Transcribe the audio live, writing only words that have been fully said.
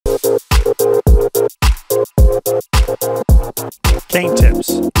Cane tips.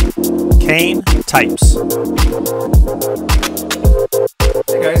 Cane types.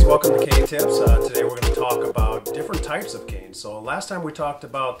 Hey guys, welcome to Cane Tips. Today we're going to talk about different types of canes. So last time we talked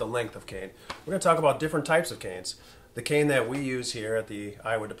about the length of cane. We're going to talk about different types of canes. The cane that we use here at the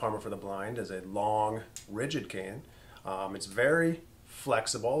Iowa Department for the Blind is a long, rigid cane. It's very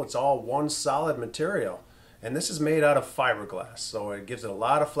flexible. It's all one solid material. And this is made out of fiberglass, so it gives it a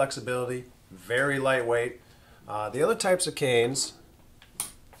lot of flexibility, very lightweight. The other types of canes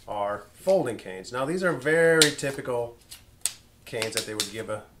are folding canes. Now these are very typical canes that they would give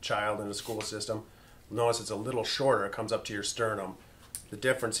a child in the school system. Notice it's a little shorter, it comes up to your sternum. The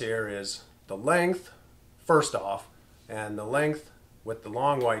difference here is the length, first off, and the length with the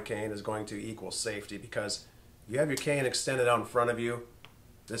long white cane is going to equal safety, because you have your cane extended out in front of you,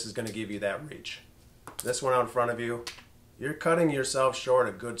 this is going to give you that reach. This one out in front of you, you're cutting yourself short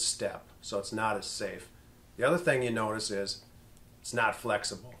a good step, so it's not as safe. The other thing you notice is it's not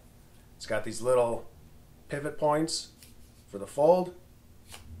flexible. It's got these little pivot points for the fold,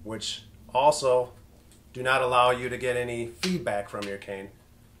 which also do not allow you to get any feedback from your cane.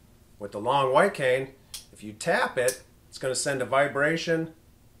 With the long white cane, if you tap it, it's going to send a vibration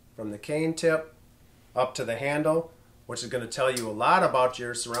from the cane tip up to the handle, which is going to tell you a lot about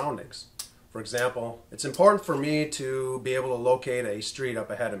your surroundings. For example, it's important for me to be able to locate a street up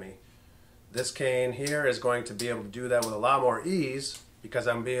ahead of me. This cane here is going to be able to do that with a lot more ease, because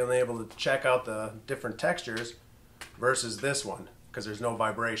I'm being able to check out the different textures versus this one, because there's no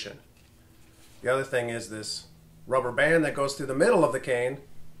vibration. The other thing is this rubber band that goes through the middle of the cane,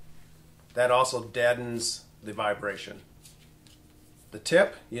 that also deadens the vibration. The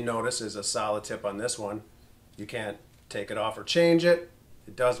tip, you notice, is a solid tip on this one. You can't take it off or change it.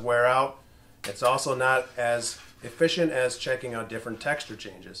 It does wear out. It's also not as efficient as checking out different texture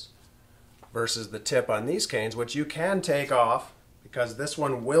changes versus the tip on these canes, which you can take off, because this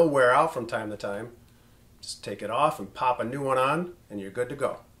one will wear out from time to time. Just take it off and pop a new one on and you're good to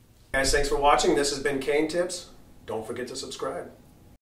go. Guys, thanks for watching. This has been Cane Tips. Don't forget to subscribe.